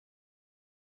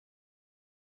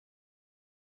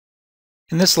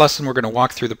In this lesson, we're going to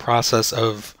walk through the process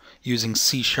of using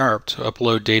C# to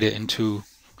upload data into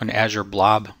an Azure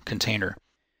Blob container.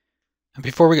 And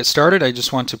before we get started, I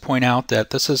just want to point out that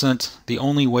this isn't the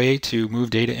only way to move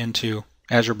data into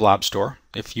Azure Blob Store.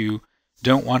 If you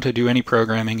don't want to do any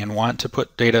programming and want to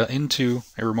put data into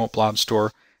a remote blob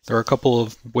store, there are a couple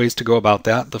of ways to go about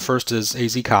that. The first is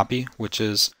azcopy, which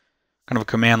is kind of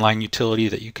a command line utility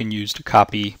that you can use to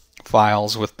copy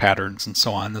files with patterns and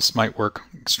so on. This might work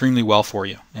extremely well for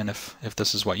you, and if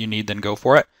this is what you need, then go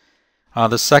for it.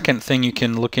 The second thing you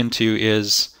can look into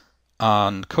is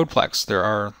on Codeplex. There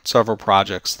are several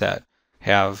projects that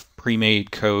have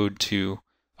pre-made code to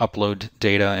upload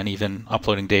data, and even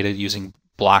uploading data using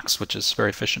blocks, which is very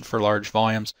efficient for large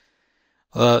volumes.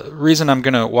 The reason I'm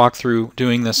going to walk through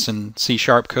doing this in C#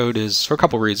 code is for a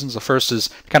couple reasons. The first is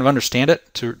to kind of understand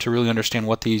it, to really understand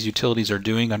what these utilities are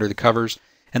doing under the covers.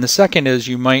 And the second is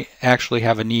you might actually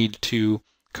have a need to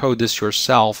code this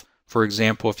yourself. For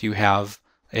example, if you have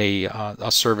a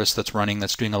service that's running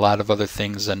that's doing a lot of other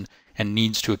things and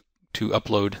needs to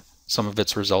upload some of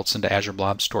its results into Azure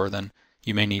Blob Store, then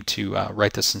you may need to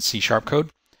write this in C#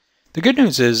 code. The good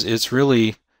news is it's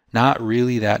really not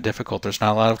really that difficult. There's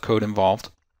not a lot of code involved.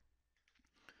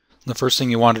 The first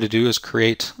thing you wanted to do is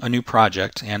create a new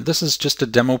project, and this is just a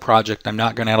demo project. I'm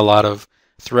not going to add a lot of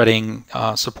threading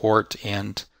support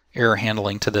and error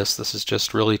handling to this. This is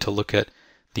just really to look at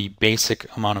the basic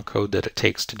amount of code that it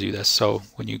takes to do this. So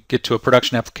when you get to a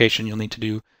production application, you'll need to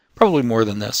do probably more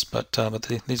than this, but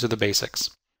these are the basics.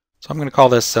 So I'm going to call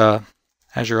this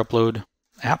Azure Upload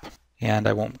App, and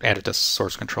I won't add it to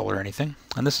source control or anything.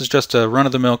 And this is just a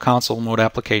run-of-the-mill console mode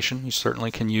application. You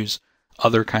certainly can use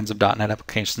other kinds of .NET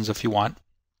applications if you want.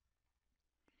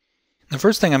 The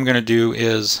first thing I'm going to do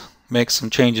is make some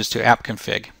changes to app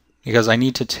config, because I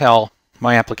need to tell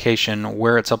my application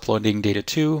where it's uploading data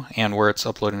to and where it's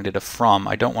uploading data from.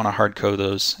 I don't want to hard code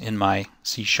those in my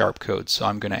C# code, so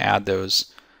I'm going to add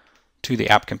those to the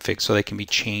app config so they can be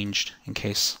changed in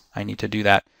case I need to do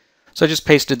that. So I just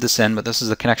pasted this in, but this is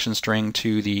the connection string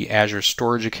to the Azure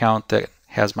storage account that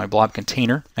has my blob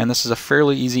container. And this is a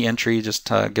fairly easy entry, just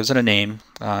gives it a name,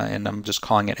 and I'm just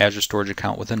calling it Azure storage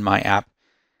account within my app.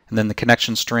 And then the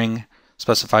connection string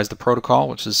specifies the protocol,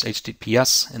 which is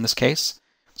HTTPS in this case.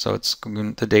 So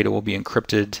the data will be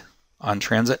encrypted on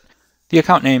transit. The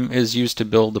account name is used to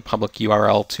build the public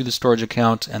URL to the storage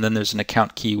account, and then there's an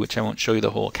account key, which I won't show you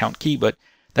the whole account key, but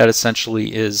that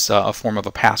essentially is a form of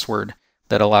a password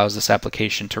that allows this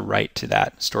application to write to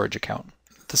that storage account.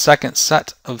 The second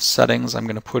set of settings I'm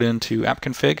going to put into app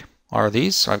config are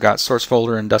these. So I've got source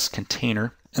folder and dust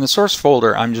container. In the source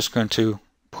folder, I'm just going to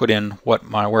put in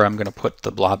where I'm going to put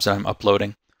the blobs that I'm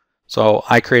uploading. So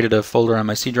I created a folder on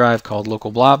my C drive called local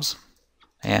blobs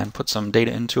and put some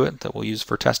data into it that we'll use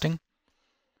for testing.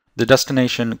 The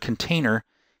destination container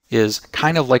is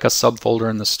kind of like a subfolder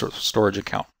in the storage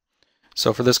account.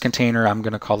 So for this container, I'm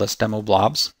going to call this demo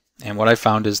blobs. And what I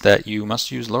found is that you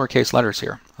must use lowercase letters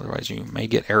here, otherwise you may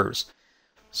get errors.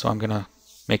 So I'm going to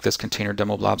make this container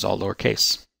demo blobs all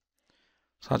lowercase.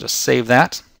 So I'll just save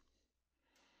that.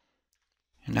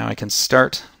 And now I can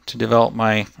start to develop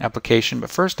my application, but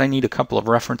first I need a couple of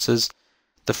references.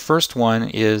 The first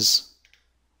one is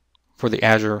for the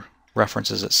Azure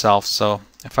references itself. So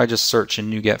if I just search in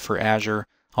NuGet for Azure,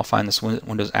 I'll find this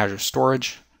Windows Azure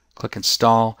Storage, click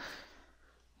Install,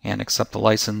 and accept the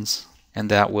license,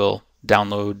 and that will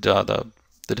download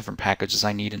the different packages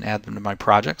I need and add them to my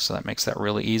project, so that makes that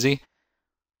really easy.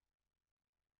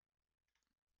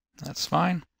 That's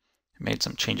fine. I made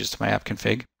some changes to my app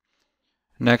config.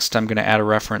 Next, I'm going to add a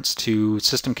reference to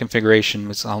system configuration,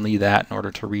 because I'll need that in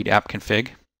order to read app config.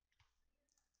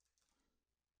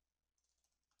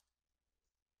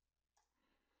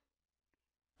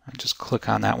 I just click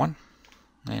on that one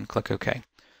and click OK.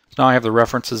 So now I have the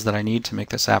references that I need to make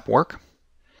this app work.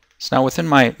 So now within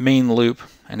my main loop,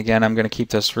 and again I'm going to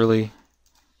keep this really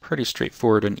pretty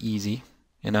straightforward and easy.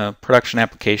 In a production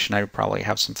application I would probably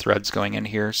have some threads going in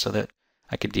here so that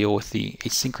I could deal with the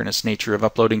asynchronous nature of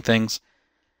uploading things.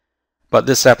 But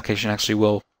this application actually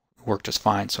will work just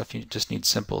fine, so if you just need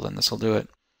simple, then this will do it.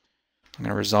 I'm going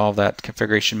to resolve that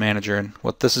configuration manager, and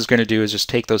what this is going to do is just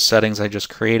take those settings I just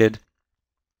created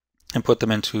and put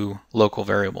them into local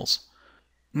variables.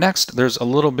 Next, there's a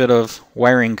little bit of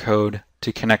wiring code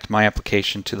to connect my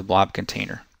application to the blob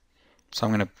container. So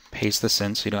I'm going to paste this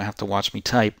in so you don't have to watch me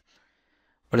type.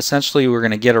 But essentially we're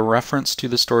going to get a reference to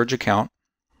the storage account,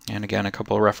 and again a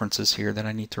couple of references here that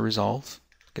I need to resolve.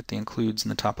 Get the includes in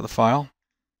the top of the file.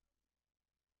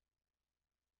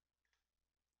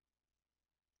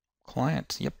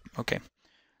 Client, yep, okay.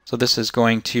 So this is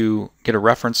going to get a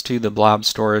reference to the blob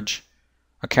storage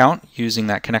account using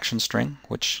that connection string,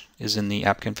 which is in the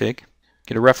app config,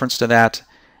 get a reference to that,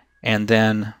 and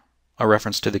then a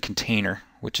reference to the container,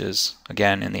 which is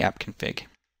again in the app config.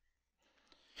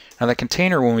 Now that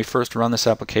container, when we first run this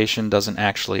application, doesn't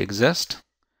actually exist.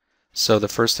 So the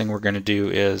first thing we're going to do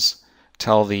is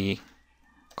tell the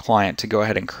client to go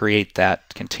ahead and create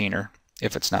that container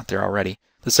if it's not there already.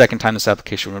 The second time this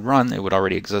application would run, it would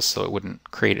already exist, so it wouldn't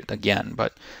create it again.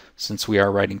 But since we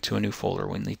are writing to a new folder,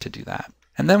 we need to do that.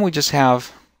 And then we just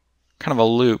have kind of a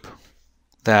loop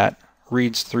that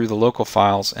reads through the local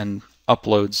files and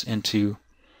uploads into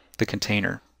the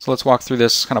container. So let's walk through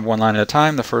this kind of one line at a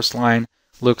time. The first line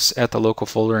looks at the local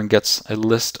folder and gets a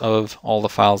list of all the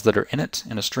files that are in it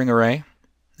in a string array.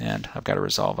 And I've got to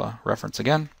resolve a reference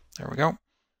again. There we go.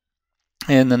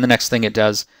 And then the next thing it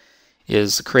does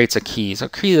is creates a key. So a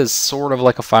key is sort of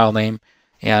like a file name,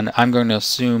 and I'm going to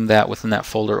assume that within that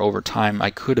folder over time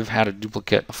I could have had a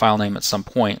duplicate file name at some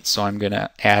point, so I'm going to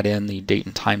add in the date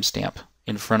and timestamp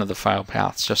in front of the file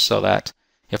paths just so that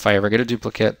if I ever get a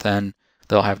duplicate, then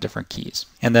they'll have different keys.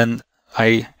 And then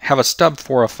I have a stub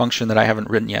for a function that I haven't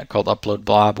written yet called upload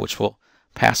blob, which will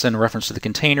pass in a reference to the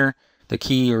container, the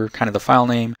key or kind of the file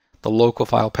name, the local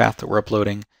file path that we're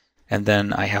uploading, and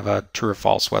then I have a true or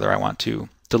false whether I want to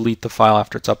delete the file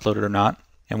after it's uploaded or not.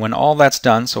 And when all that's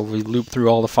done, so we loop through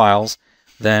all the files,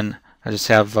 then I just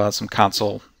have some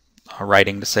console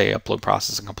writing to say upload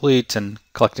processing complete and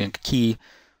collecting a key.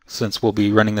 Since we'll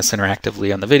be running this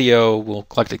interactively on the video, we'll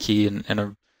collect a key, and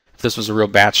if this was a real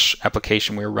batch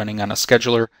application we were running on a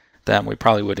scheduler, then we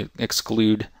probably would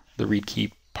exclude the read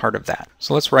key part of that.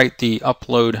 So let's write the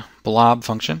upload blob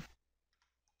function.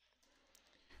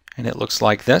 And it looks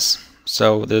like this.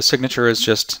 So the signature is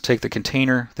just take the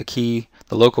container, the key,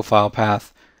 the local file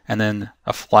path, and then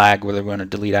a flag whether we want to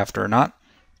delete after or not.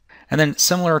 And then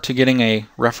similar to getting a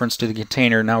reference to the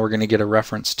container, now we're going to get a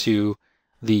reference to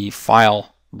the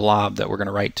file blob that we're going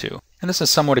to write to. And this is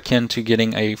somewhat akin to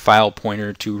getting a file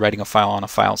pointer to writing a file on a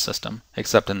file system,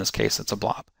 except in this case it's a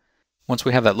blob. Once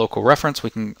we have that local reference, we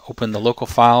can open the local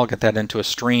file, get that into a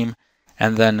stream,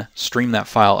 and then stream that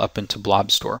file up into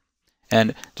Blob Store.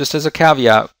 And just as a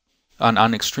caveat,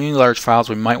 on extremely large files,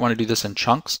 we might want to do this in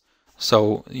chunks.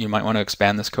 So you might want to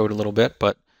expand this code a little bit,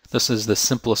 but this is the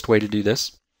simplest way to do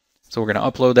this. So we're going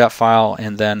to upload that file,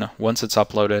 and then once it's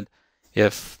uploaded,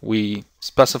 if we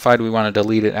specified we want to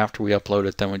delete it after we upload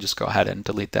it, then we just go ahead and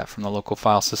delete that from the local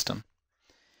file system.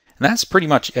 And that's pretty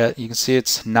much it. You can see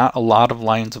it's not a lot of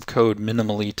lines of code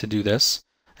minimally to do this.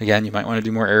 Again, you might want to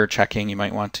do more error checking, you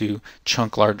might want to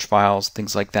chunk large files,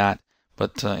 things like that.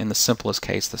 But in the simplest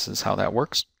case, this is how that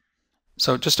works.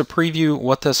 So just to preview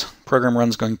what this program run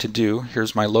is going to do,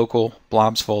 here's my local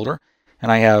blobs folder,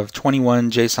 and I have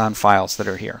 21 JSON files that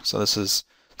are here. So this is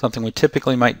something we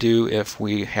typically might do if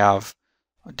we have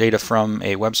data from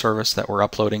a web service that we're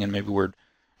uploading, and maybe we're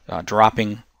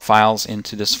dropping files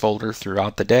into this folder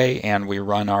throughout the day, and we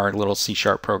run our little C#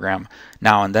 program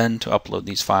now and then to upload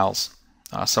these files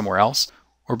somewhere else.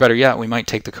 Or better yet, we might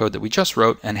take the code that we just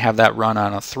wrote and have that run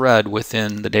on a thread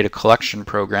within the data collection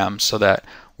program so that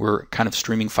we're kind of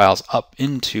streaming files up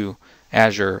into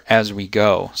Azure as we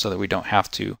go, so that we don't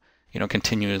have to,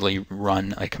 continually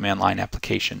run a command line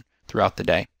application throughout the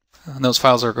day. And those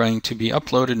files are going to be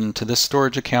uploaded into this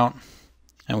storage account,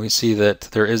 and we see that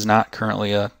there is not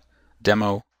currently a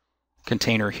demo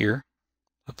container here.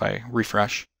 If I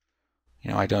refresh,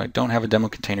 I don't have a demo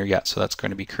container yet, so that's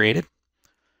going to be created.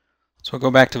 So we'll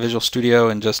go back to Visual Studio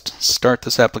and just start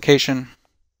this application,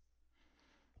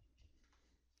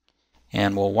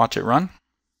 and we'll watch it run.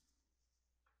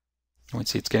 We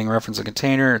see it's getting a reference to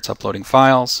container, it's uploading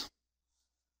files.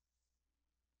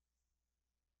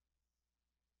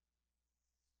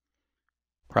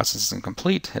 Processing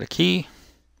complete, hit a key,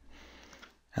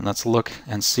 and let's look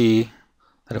and see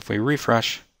that if we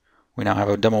refresh, we now have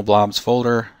a demo blobs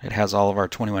folder. It has all of our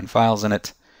 21 files in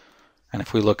it, and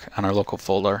if we look on our local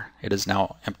folder, it is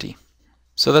now empty.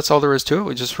 So that's all there is to it.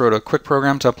 We just wrote a quick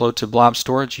program to upload to blob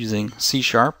storage using C#.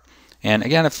 And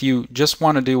again, if you just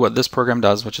want to do what this program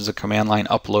does, which is a command line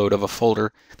upload of a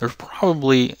folder, there's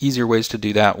probably easier ways to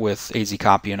do that with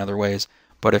AZCopy and other ways.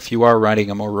 But if you are writing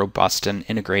a more robust and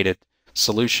integrated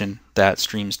solution that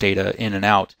streams data in and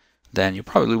out, then you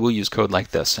probably will use code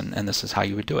like this, and this is how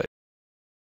you would do it.